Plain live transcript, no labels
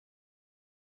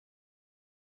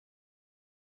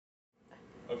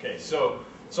Okay, so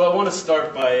I want to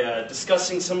start by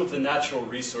discussing some of the natural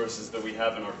resources that we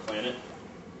have in our planet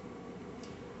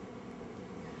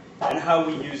and how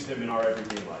we use them in our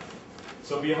everyday life.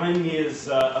 So behind me is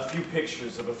a few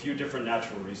pictures of a few different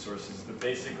natural resources that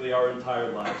basically our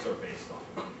entire lives are based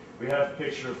on. We have a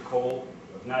picture of coal,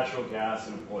 of natural gas,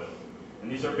 and of oil.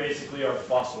 And these are basically our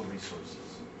fossil resources.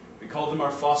 We call them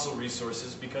our fossil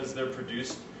resources because they're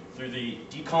produced through the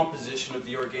decomposition of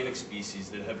the organic species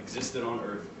that have existed on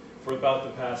Earth for about the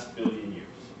past billion years.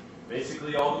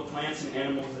 Basically, all the plants and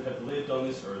animals that have lived on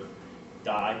this Earth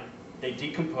die, they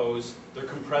decompose, they're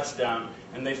compressed down,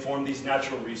 and they form these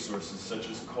natural resources such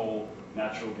as coal,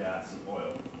 natural gas, and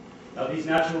oil. Now, these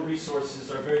natural resources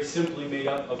are very simply made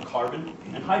up of carbon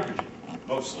and hydrogen,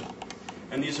 mostly.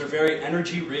 And these are very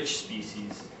energy-rich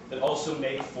species that also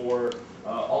make for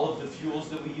all of the fuels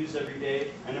that we use every day,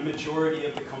 and a majority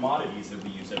of the commodities that we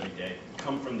use every day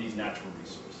come from these natural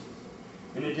resources.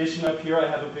 In addition, up here I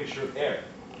have a picture of air.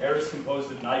 Air is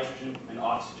composed of nitrogen and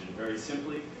oxygen, very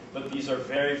simply, but these are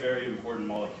very, very important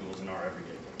molecules in our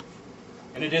everyday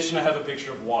life. In addition, I have a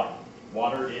picture of water.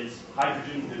 Water is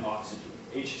hydrogen and oxygen,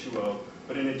 H2O,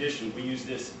 but in addition, we use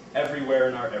this everywhere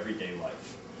in our everyday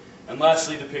life. And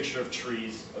lastly, the picture of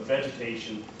trees, of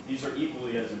vegetation. These are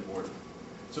equally as important.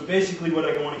 So basically what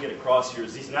I want to get across here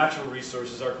is these natural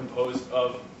resources are composed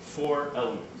of 4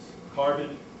 elements: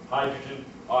 carbon, hydrogen,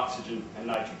 oxygen, and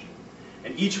nitrogen.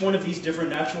 And each one of these different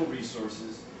natural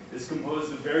resources is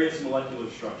composed of various molecular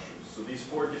structures. So these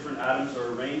 4 different atoms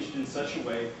are arranged in such a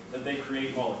way that they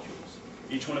create molecules.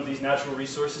 Each one of these natural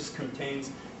resources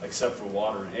contains, except for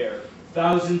water and air,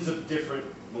 thousands of different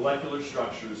molecular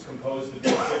structures composed of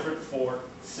these different 4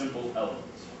 simple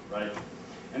elements, right?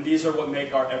 And these are what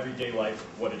make our everyday life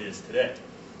what it is today.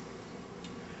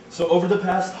 So over the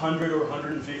past 100 or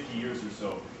 150 years or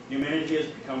so, humanity has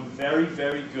become very,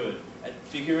 very good at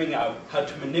figuring out how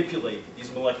to manipulate these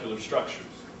molecular structures.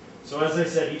 So as I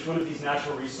said, each one of these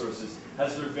natural resources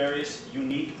has their various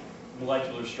unique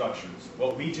molecular structures.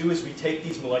 What we do is we take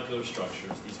these molecular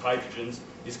structures, these hydrogens,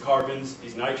 these carbons,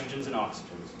 these nitrogens and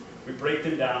oxygens, we break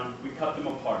them down, we cut them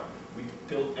apart,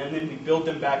 and then we build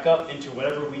them back up into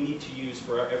whatever we need to use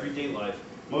for our everyday life,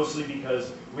 mostly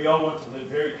because we all want to live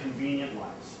very convenient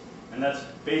lives. And that's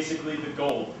basically the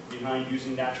goal behind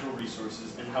using natural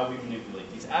resources and how we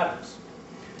manipulate these atoms.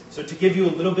 So to give you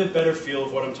a little bit better feel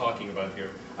of what I'm talking about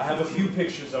here, I have a few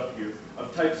pictures up here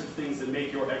of types of things that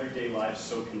make your everyday life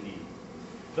so convenient.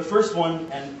 The first one,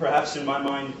 and perhaps in my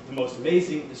mind the most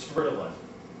amazing, is fertilizer.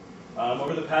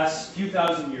 Over the past few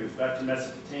thousand years, back to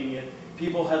Mesopotamia,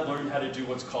 people had learned how to do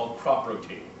what's called crop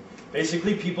rotating.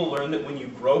 Basically, people learned that when you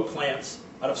grow plants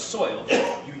out of soil,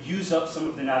 you use up some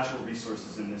of the natural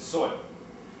resources in this soil.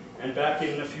 And back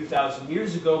in a few thousand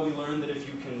years ago, we learned that if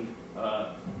you can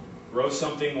grow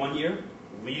something one year,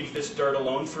 leave this dirt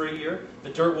alone for a year, the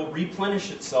dirt will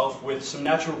replenish itself with some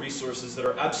natural resources that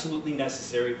are absolutely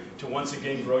necessary to once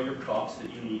again grow your crops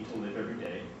that you need to live every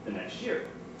day the next year.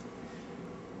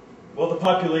 Well, the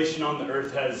population on the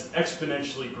Earth has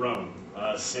exponentially grown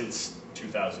since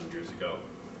 2,000 years ago,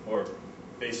 or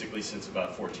basically since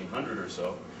about 1400 or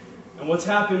so. And what's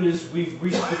happened is we've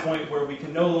reached the point where we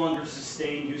can no longer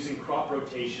sustain using crop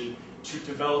rotation to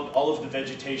develop all of the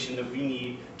vegetation that we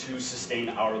need to sustain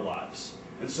our lives.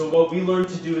 And so what we learned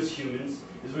to do as humans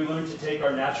is we learned to take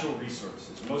our natural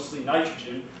resources, mostly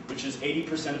nitrogen, which is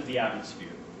 80% of the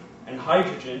atmosphere, and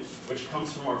hydrogen, which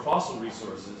comes from our fossil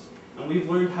resources, and we've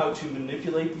learned how to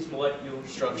manipulate these molecular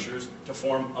structures to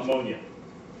form ammonia.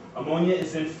 Ammonia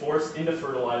is then forced into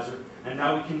fertilizer, and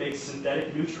now we can make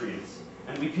synthetic nutrients,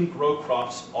 and we can grow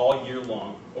crops all year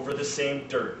long over the same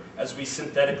dirt as we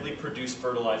synthetically produce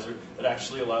fertilizer that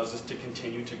actually allows us to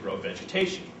continue to grow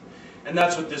vegetation. And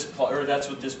that's what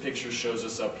this picture shows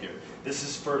us up here. This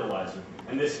is fertilizer,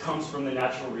 and this comes from the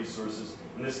natural resources,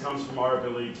 and this comes from our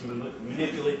ability to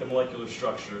manipulate the molecular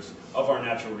structures of our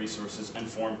natural resources and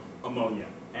form ammonia,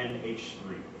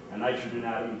 NH3, a nitrogen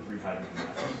atom and 3 hydrogen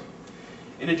atoms.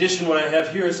 In addition, what I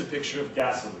have here is a picture of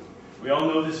gasoline. We all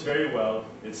know this very well.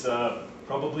 It's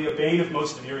probably a bane of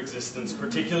most of your existence,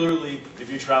 particularly if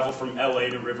you travel from LA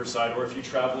to Riverside or if you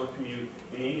travel or commute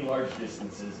in any large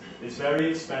distances. It's very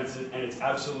expensive and it's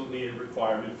absolutely a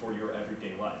requirement for your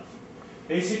everyday life.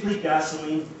 Basically,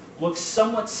 gasoline looks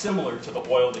somewhat similar to the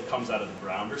oil that comes out of the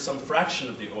ground, or some fraction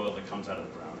of the oil that comes out of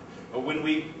the ground. But when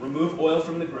we remove oil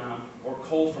from the ground or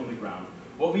coal from the ground,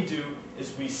 what we do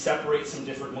is we separate some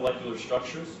different molecular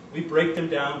structures, we break them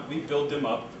down, we build them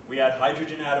up, we add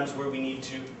hydrogen atoms where we need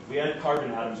to, we add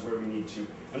carbon atoms where we need to,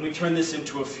 and we turn this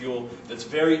into a fuel that's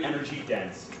very energy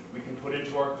dense. We can put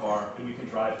into our car and we can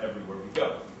drive everywhere we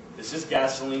go. This is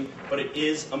gasoline, but it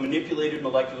is a manipulated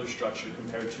molecular structure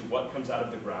compared to what comes out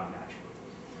of the ground naturally.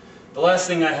 The last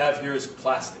thing I have here is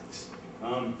plastics.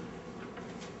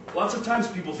 Lots of times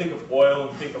people think of oil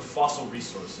and think of fossil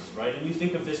resources, right? And you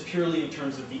think of this purely in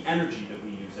terms of the energy that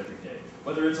we use every day,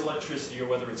 whether it's electricity or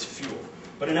whether it's fuel.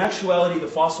 But in actuality, the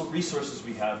fossil resources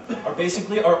we have are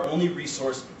basically our only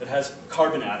resource that has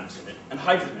carbon atoms in it and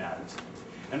hydrogen atoms in it.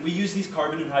 And we use these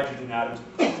carbon and hydrogen atoms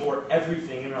for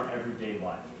everything in our everyday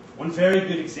life. One very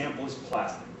good example is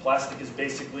plastic. Plastic is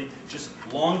basically just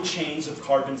long chains of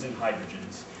carbons and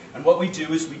hydrogens. And what we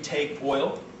do is we take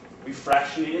oil, we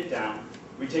fractionate it down,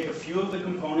 we take a few of the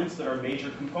components that are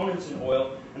major components in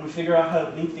oil, and we figure out how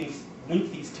to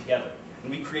link these together.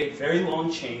 And we create very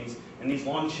long chains, and these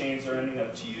long chains are ending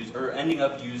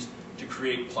up used to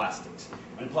create plastics.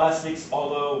 And plastics,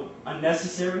 although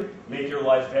unnecessary, make your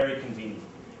life very convenient.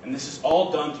 And this is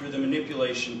all done through the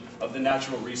manipulation of the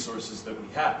natural resources that we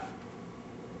have.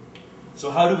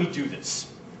 So how do we do this?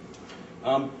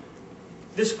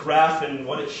 This graph and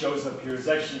what it shows up here is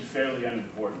actually fairly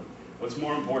unimportant. What's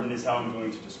more important is how I'm going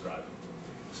to describe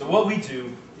it. So what we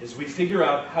do is we figure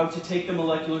out how to take the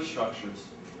molecular structures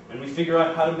and we figure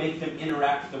out how to make them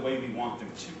interact the way we want them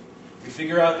to. We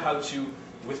figure out how to,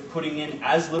 with putting in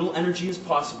as little energy as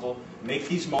possible, make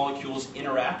these molecules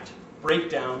interact,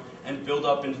 break down, and build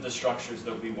up into the structures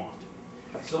that we want.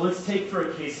 So let's take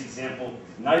for a case example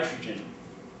nitrogen,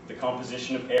 the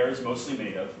composition of air is mostly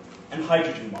made of, and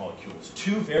hydrogen molecules.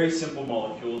 Two very simple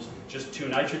molecules, just two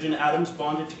nitrogen atoms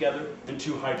bonded together and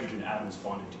two hydrogen atoms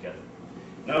bonded together.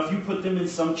 Now if you put them in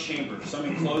some chamber, some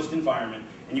enclosed environment,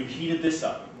 and you heated this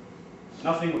up,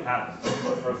 nothing would happen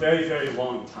for a very, very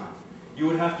long time. You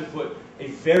would have to put a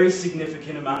very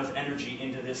significant amount of energy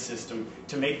into this system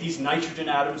to make these nitrogen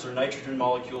atoms or nitrogen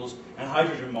molecules and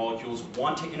hydrogen molecules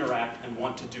want to interact and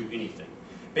want to do anything.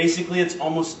 Basically, it's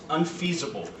almost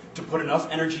unfeasible to put enough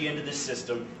energy into this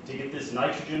system to get this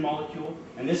nitrogen molecule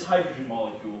and this hydrogen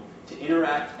molecule to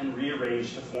interact and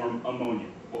rearrange to form ammonia,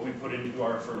 what we put into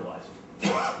our fertilizer.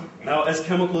 Now, as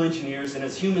chemical engineers and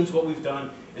as humans, what we've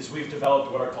done is we've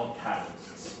developed what are called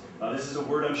catalysts. This is a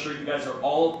word I'm sure you guys are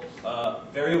all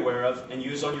very aware of and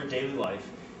use on your daily life.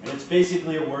 And it's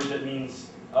basically a word that means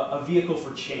a vehicle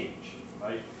for change,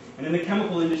 right? And in the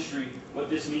chemical industry, what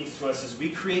this means to us is we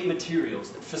create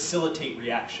materials that facilitate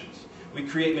reactions. We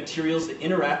create materials that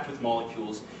interact with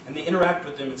molecules, and they interact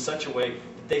with them in such a way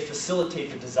that they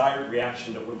facilitate the desired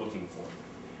reaction that we're looking for.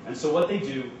 And so what they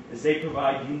do is they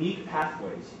provide unique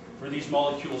pathways for these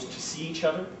molecules to see each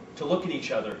other, to look at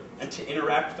each other, and to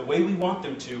interact the way we want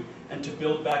them to, and to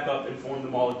build back up and form the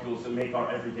molecules that make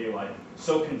our everyday life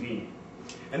so convenient.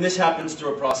 And this happens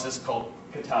through a process called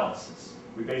catalysis.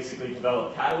 We basically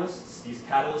develop catalysts. These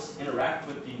catalysts interact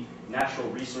with the natural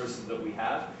resources that we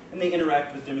have, and they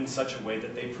interact with them in such a way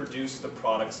that they produce the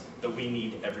products that we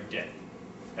need every day.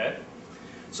 Okay?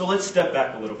 So let's step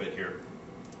back a little bit here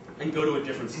and go to a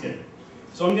different scale.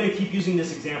 So I'm going to keep using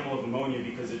this example of ammonia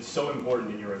because it's so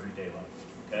important in your everyday life.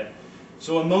 Okay?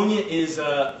 So ammonia is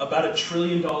about $1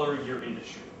 trillion a year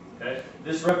industry. Okay?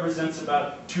 This represents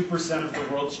about 2% of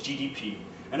the world's GDP.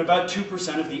 And about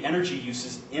 2% of the energy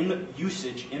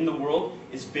usage in the world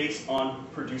is based on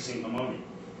producing ammonia.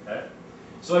 Okay?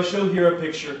 So I show here a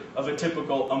picture of a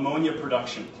typical ammonia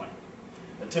production plant.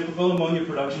 A typical ammonia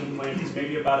production plant is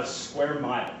maybe about a square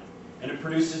mile, and it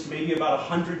produces maybe about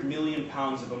 100 million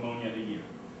pounds of ammonia a year.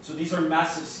 So these are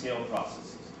massive scale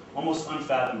processes, almost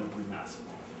unfathomably massive,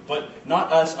 but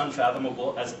not as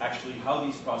unfathomable as actually how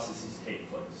these processes take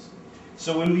place.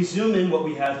 So when we zoom in, what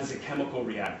we have is a chemical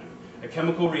reactor. A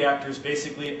chemical reactor is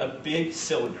basically a big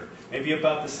cylinder, maybe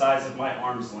about the size of my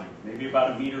arm's length, maybe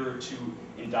about 1 meter or 2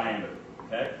 in diameter.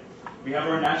 Okay? We have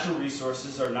our natural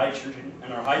resources, our nitrogen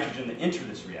and our hydrogen that enter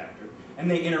this reactor, and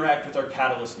they interact with our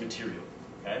catalyst material.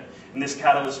 Okay? And this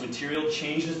catalyst material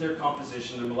changes their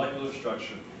composition, their molecular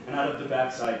structure, and out of the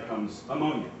backside comes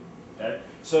ammonia. Okay?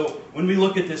 So when we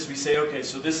look at this, we say, okay,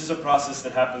 so this is a process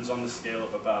that happens on the scale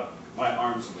of about my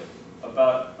arm's width,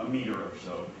 about 1 meter or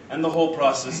so. And the whole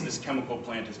process, this chemical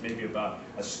plant, is maybe about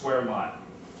a square mile.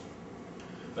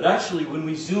 But actually, when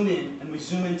we zoom in, and we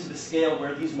zoom into the scale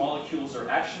where these molecules are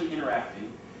actually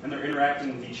interacting, and they're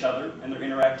interacting with each other, and they're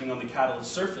interacting on the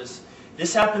catalyst surface,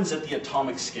 this happens at the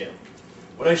atomic scale.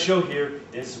 What I show here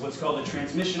is what's called a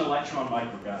transmission electron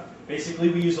micrograph. Basically,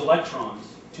 we use electrons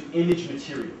to image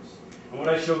materials. And what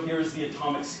I show here is the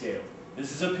atomic scale.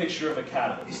 This is a picture of a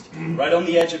catalyst. Right on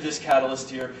the edge of this catalyst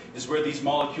here is where these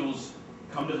molecules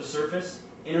come to the surface,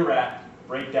 interact,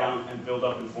 break down, and build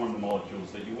up and form the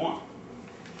molecules that you want.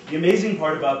 The amazing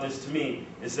part about this to me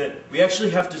is that we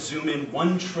actually have to zoom in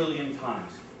 1 trillion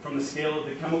times from the scale of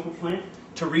the chemical plant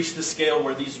to reach the scale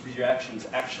where these reactions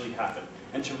actually happen,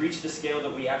 and to reach the scale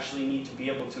that we actually need to be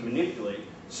able to manipulate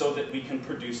so that we can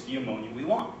produce the ammonia we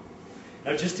want.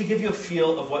 Now, just to give you a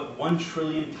feel of what 1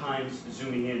 trillion times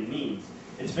zooming in means,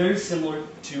 it's very similar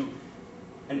to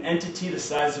an entity the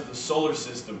size of the solar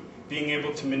system being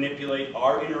able to manipulate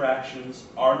our interactions,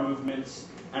 our movements,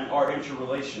 and our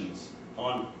interrelations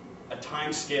on a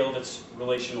time scale that's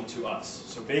relational to us.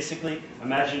 So basically,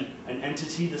 imagine an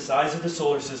entity the size of the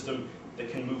solar system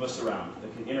that can move us around,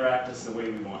 that can interact us the way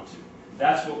we want to.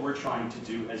 That's what we're trying to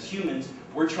do as humans.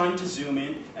 We're trying to zoom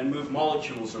in and move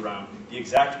molecules around the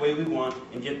exact way we want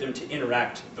and get them to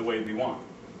interact the way we want.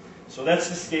 So that's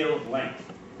the scale of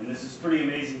length. And this is pretty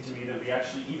amazing to me that we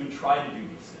actually even try to do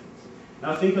these things.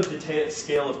 Now think of the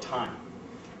scale of time.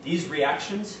 These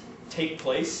reactions take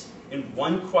place in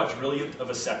 1 quadrillionth of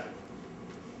a second.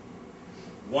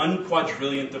 1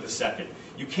 quadrillionth of a second.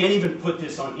 You can't even put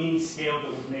this on any scale that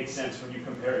would make sense when you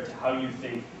compare it to how you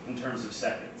think in terms of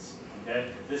seconds. Okay?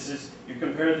 You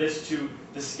compare this to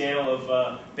the scale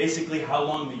of basically how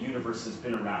long the universe has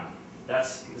been around.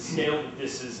 That's the scale that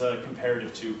this is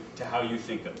comparative to how you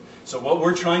think of. So what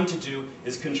we're trying to do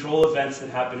is control events that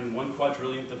happen in 1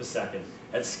 quadrillionth of a second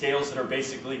at scales that are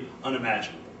basically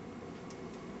unimaginable.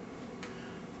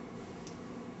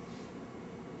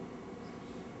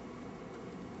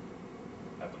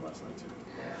 Happened last night too.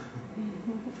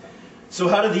 So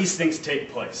how do these things take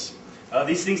place?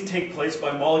 These things take place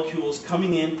by molecules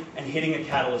coming in and hitting a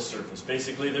catalyst surface.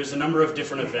 Basically, there's a number of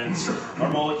different events. Our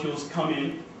molecules come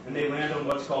in and they land on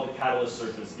what's called a catalyst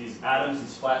surface. These atoms,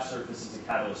 this flat surface is a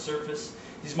catalyst surface.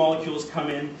 These molecules come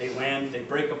in, they land, they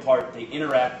break apart, they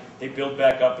interact, they build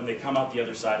back up, and they come out the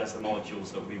other side as the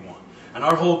molecules that we want. And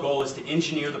our whole goal is to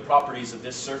engineer the properties of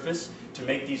this surface to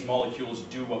make these molecules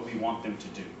do what we want them to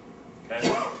do.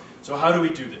 Okay? So how do we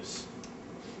do this?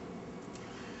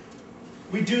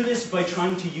 We do this by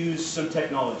trying to use some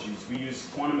technologies. We use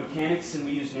quantum mechanics and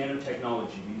we use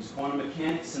nanotechnology. We use quantum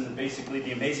mechanics and basically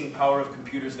the amazing power of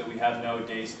computers that we have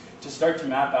nowadays to start to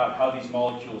map out how these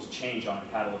molecules change on a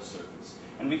catalyst surface.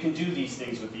 And we can do these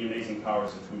things with the amazing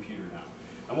powers of computer now.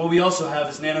 And what we also have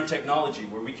is nanotechnology,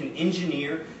 where we can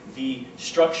engineer the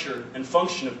structure and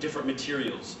function of different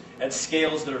materials at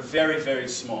scales that are very, very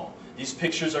small. These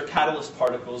pictures are catalyst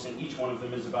particles, and each one of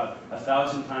them is about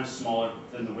 1,000 times smaller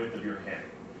than the width of your hair.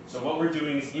 So what we're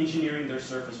doing is engineering their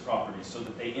surface properties so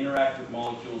that they interact with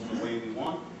molecules the way we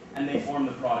want, and they form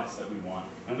the products that we want.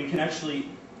 And we can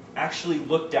actually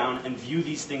look down and view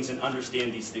these things and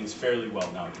understand these things fairly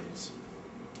well nowadays.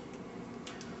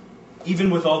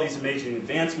 Even with all these amazing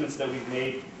advancements that we've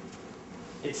made,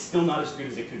 it's still not as good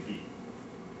as it could be.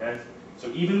 Okay?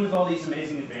 So even with all these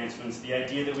amazing advancements, the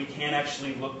idea that we can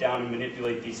actually look down and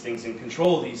manipulate these things and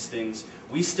control these things,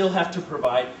 we still have to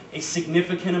provide a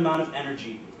significant amount of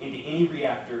energy into any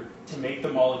reactor to make the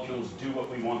molecules do what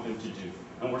we want them to do.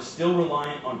 And we're still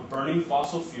reliant on burning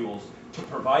fossil fuels to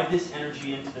provide this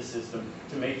energy into the system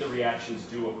to make the reactions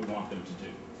do what we want them to do.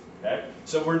 Okay?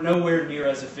 So we're nowhere near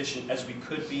as efficient as we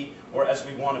could be or as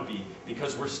we want to be,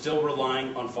 because we're still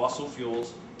relying on fossil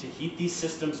fuels to heat these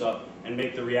systems up and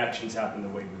make the reactions happen the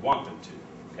way we want them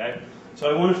to. Okay? So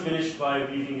I want to finish by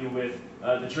leaving you with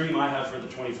the dream I have for the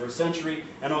 21st century,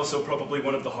 and also probably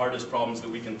one of the hardest problems that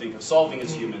we can think of solving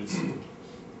as humans,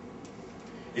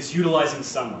 is utilizing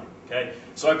sunlight. Okay?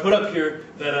 So I put up here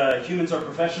that humans are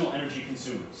professional energy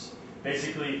consumers.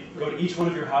 Basically, go to each one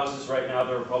of your houses right now,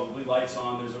 there are probably lights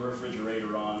on, there's a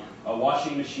refrigerator on, a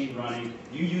washing machine running.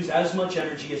 You use as much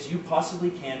energy as you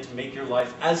possibly can to make your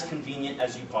life as convenient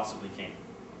as you possibly can.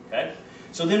 Okay?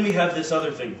 So then we have this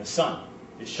other thing, the sun.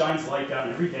 It shines light down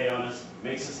every day on us,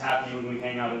 makes us happy when we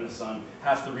hang out in the sun.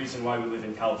 Half the reason why we live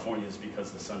in California is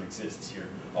because the sun exists here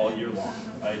all year long.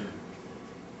 Right?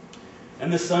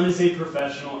 And the sun is a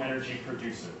professional energy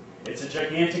producer. It's a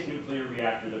gigantic nuclear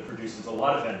reactor that produces a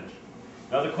lot of energy.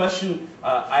 Now the question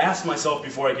I asked myself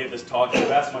before I gave this talk, and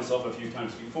I've asked myself a few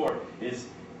times before, is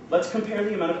let's compare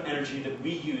the amount of energy that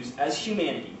we use as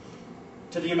humanity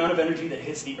to the amount of energy that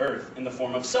hits the Earth in the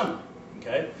form of sunlight.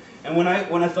 Okay? And when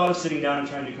I thought of sitting down and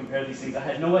trying to compare these things, I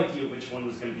had no idea which one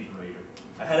was going to be greater.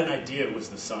 I had an idea it was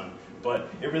the sun, but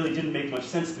it really didn't make much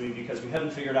sense to me because we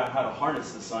haven't figured out how to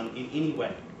harness the sun in any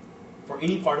way, for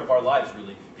any part of our lives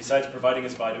really, besides providing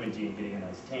us vitamin D and getting a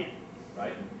nice tan,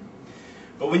 right?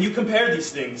 But when you compare these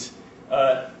things,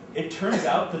 it turns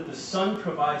out that the sun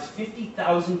provides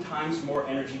 50,000 times more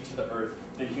energy to the Earth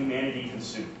than humanity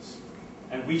consumes.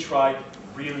 And we tried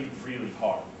really, really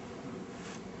hard.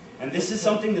 And this is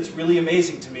something that's really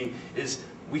amazing to me, is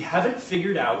we haven't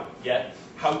figured out yet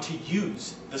how to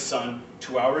use the sun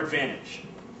to our advantage.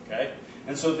 Okay?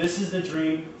 And so this is the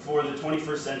dream for the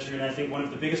 21st century, and I think one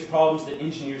of the biggest problems that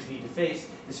engineers need to face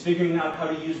is figuring out how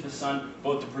to use the sun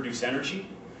both to produce energy,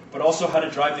 but also how to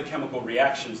drive the chemical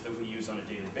reactions that we use on a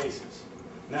daily basis.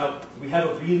 Now, we have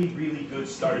a really, really good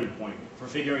starting point for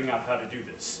figuring out how to do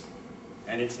this,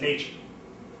 and it's nature.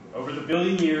 Over the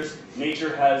billion years,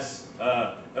 nature has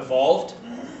evolved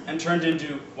and turned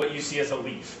into what you see as a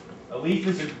leaf. A leaf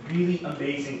is a really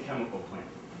amazing chemical plant.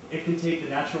 It can take the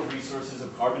natural resources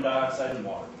of carbon dioxide and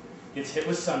water, gets hit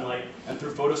with sunlight, and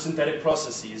through photosynthetic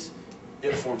processes,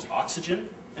 it forms oxygen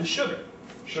and sugar.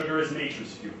 Sugar is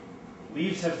nature's fuel.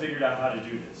 Leaves have figured out how to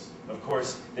do this. Of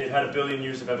course, they've had a billion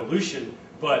years of evolution,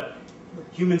 but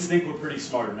humans think we're pretty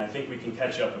smart, and I think we can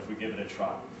catch up if we give it a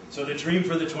try. So the dream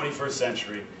for the 21st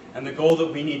century, and the goal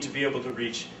that we need to be able to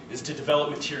reach, is to develop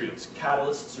materials,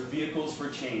 catalysts, or vehicles for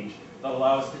change that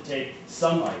allow us to take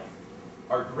sunlight,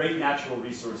 our great natural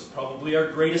resource, probably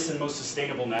our greatest and most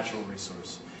sustainable natural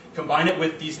resource, combine it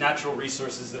with these natural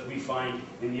resources that we find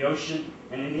in the ocean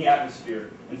and in the atmosphere,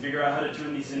 and figure out how to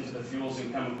turn these into the fuels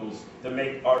and chemicals that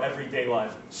make our everyday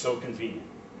life so convenient.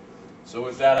 So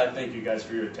with that, I thank you guys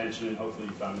for your attention, and hopefully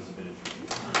you found this a bit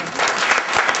interesting.